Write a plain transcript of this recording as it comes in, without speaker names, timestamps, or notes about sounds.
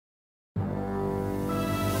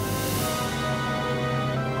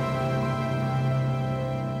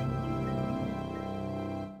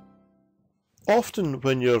Often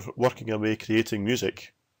when you're working away creating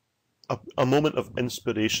music, a moment of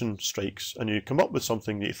inspiration strikes and you come up with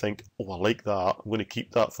something that you think, oh, I like that, I'm going to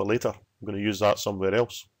keep that for later, I'm going to use that somewhere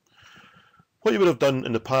else. What you would have done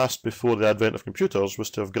in the past before the advent of computers was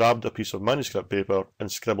to have grabbed a piece of manuscript paper and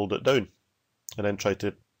scribbled it down, and then tried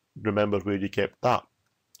to remember where you kept that.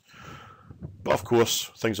 But of course,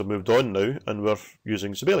 things have moved on now, and we're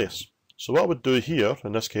using Sibelius. So what I would do here,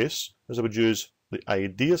 in this case, is I would use the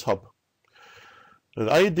Ideas Hub. Now,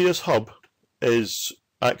 the Ideas Hub is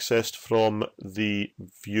accessed from the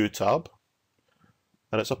View tab,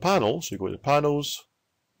 and it's a panel, so you go to Panels,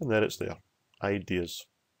 and there it's there, Ideas.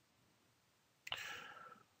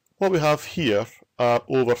 What we have here are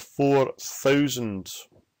over 4,000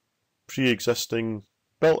 pre-existing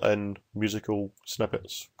built-in musical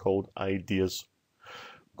snippets called Ideas.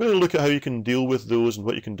 I'm going to look at how you can deal with those and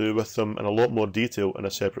what you can do with them in a lot more detail in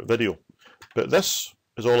a separate video. But this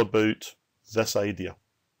is all about this idea.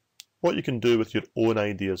 What you can do with your own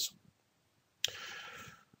ideas.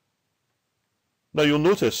 Now you'll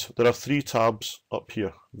notice there are 3 tabs up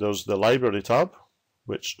here. There's the Library tab,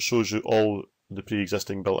 which shows you all the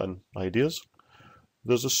pre-existing built-in ideas.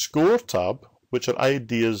 There's a Score tab, which are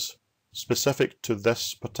ideas specific to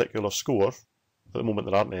this particular score. At the moment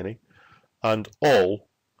there aren't any. And All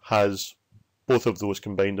has both of those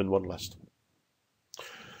combined in one list.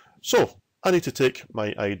 So I need to take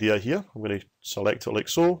my idea here. I'm going to select it like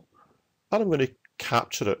so, and I'm going to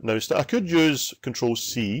capture it. Now I could use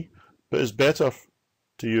Control-C, but it's better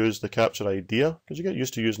to use the Capture Idea, because you get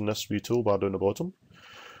used to using this wee toolbar down the bottom.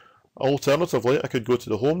 Alternatively, I could go to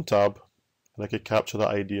the Home tab, and I could capture that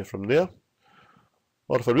idea from there.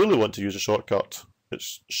 Or if I really want to use a shortcut,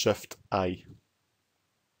 it's Shift-I.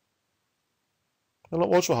 And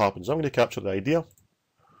watch what happens. I'm going to capture the idea.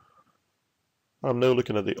 I'm now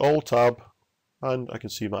looking at the All tab, and I can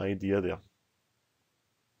see my idea there.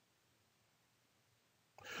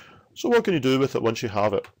 So what can you do with it once you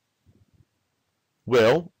have it?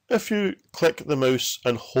 Well, if you click the mouse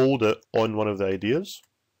and hold it on one of the ideas,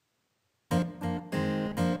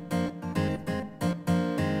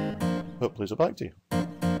 it plays it back to you.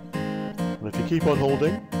 And if you keep on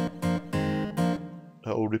holding, it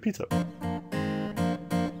will repeat it.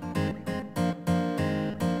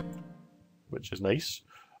 Which is nice.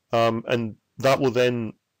 And that will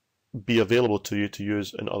then be available to you to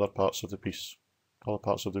use in other parts of the piece, other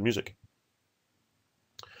parts of the music.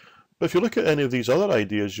 But if you look at any of these other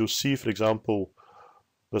ideas, you'll see, for example,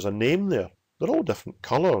 there's a name there. They're all different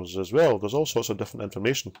colours as well. There's all sorts of different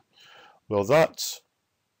information. Well, that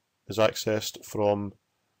is accessed from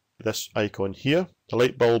this icon here. The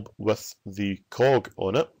light bulb with the cog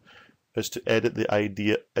on it is to edit the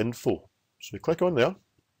idea info. So we click on there.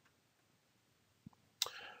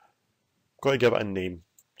 Got to give it a name.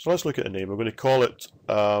 So let's look at the name. We're going to call it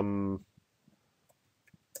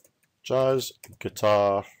Jazz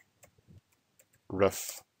Guitar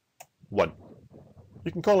Riff 1.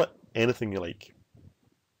 You can call it anything you like.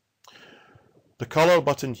 The colour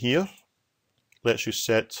button here lets you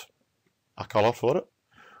set a colour for it.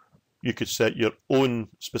 You could set your own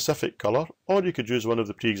specific colour, or you could use one of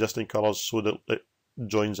the pre-existing colours so that it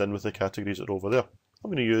joins in with the categories that are over there. I'm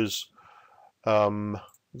going to use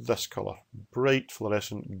this colour, bright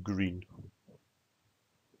fluorescent green.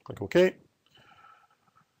 Click OK.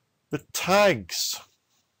 The tags.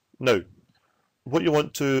 Now, what you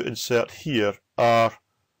want to insert here are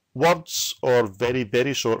words or very,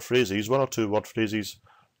 very short phrases, 1 or 2 word phrases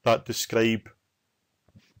that describe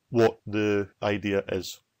what the idea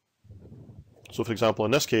is. So for example,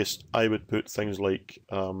 in this case, I would put things like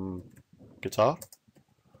guitar,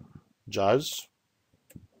 jazz,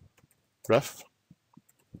 riff,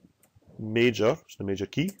 major, so the major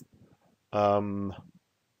key,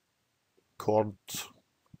 chord,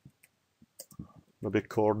 maybe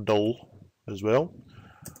chordal as well,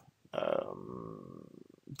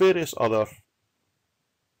 various other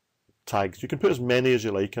tags. You can put as many as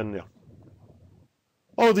you like in there.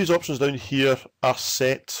 All of these options down here are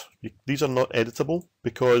set. These are not editable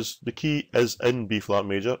because the key is in B flat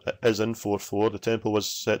major, it is in 4/4, the tempo was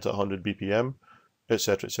set to 100 BPM,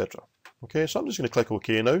 etc, etc. Okay, so I'm just going to click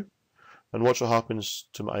OK now and watch what happens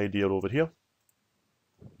to my idea over here.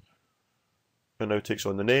 It now takes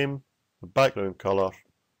on the name, the background colour,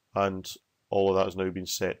 and all of that has now been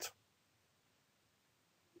set.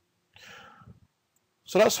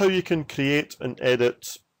 So that's how you can create and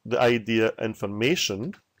edit the idea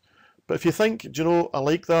information. But if you think, do you know, I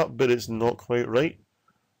like that, but it's not quite right,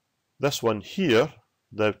 this one here,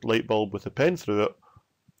 the light bulb with the pen through it,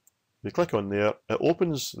 you click on there, it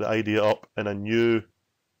opens the idea up in a new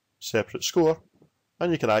separate score,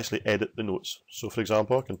 and you can actually edit the notes. So for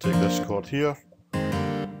example, I can take this chord here,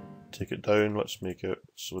 take it down, let's make it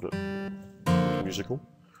so that musical.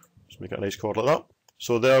 Just make it a nice chord like that.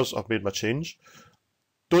 So there's, I've made my change.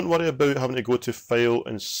 Don't worry about having to go to File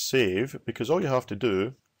and Save, because all you have to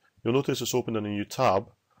do, you'll notice it's opened in a new tab,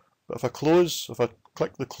 but if I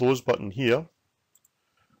click the Close button here,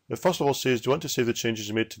 it first of all says, do you want to save the changes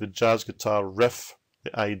you made to the jazz guitar riff,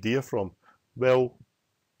 the idea from? Well,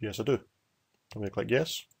 yes I do. I'm going to click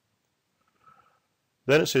yes.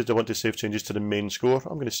 Then it says, do I want to save changes to the main score?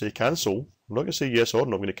 I'm going to say cancel. I'm not going to say yes or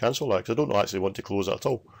no, I'm going to cancel that because I don't actually want to close it at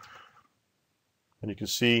all. And you can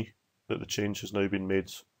see that the change has now been made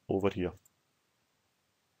over here.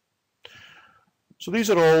 So these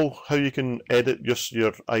are all how you can edit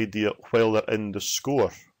your idea while they're in the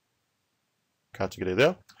score category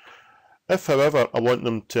there. If, however, I want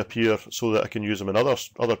them to appear so that I can use them in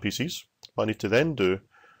other pieces, what I need to then do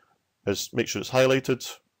is make sure it's highlighted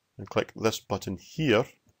and click this button here,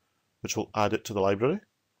 which will add it to the library.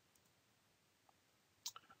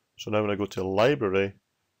 So now when I go to library,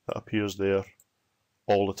 that appears there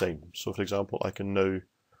all the time. So for example, I can now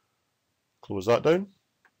close that down,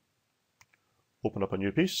 open up a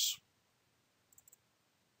new piece,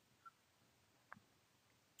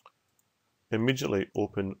 immediately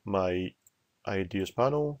open my ideas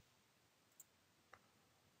panel,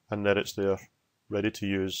 and there it's there, ready to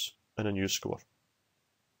use in a new score.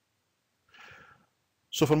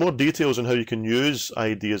 So for more details on how you can use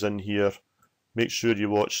ideas in here, make sure you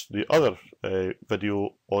watch the other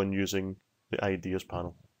video on using the ideas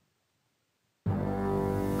panel.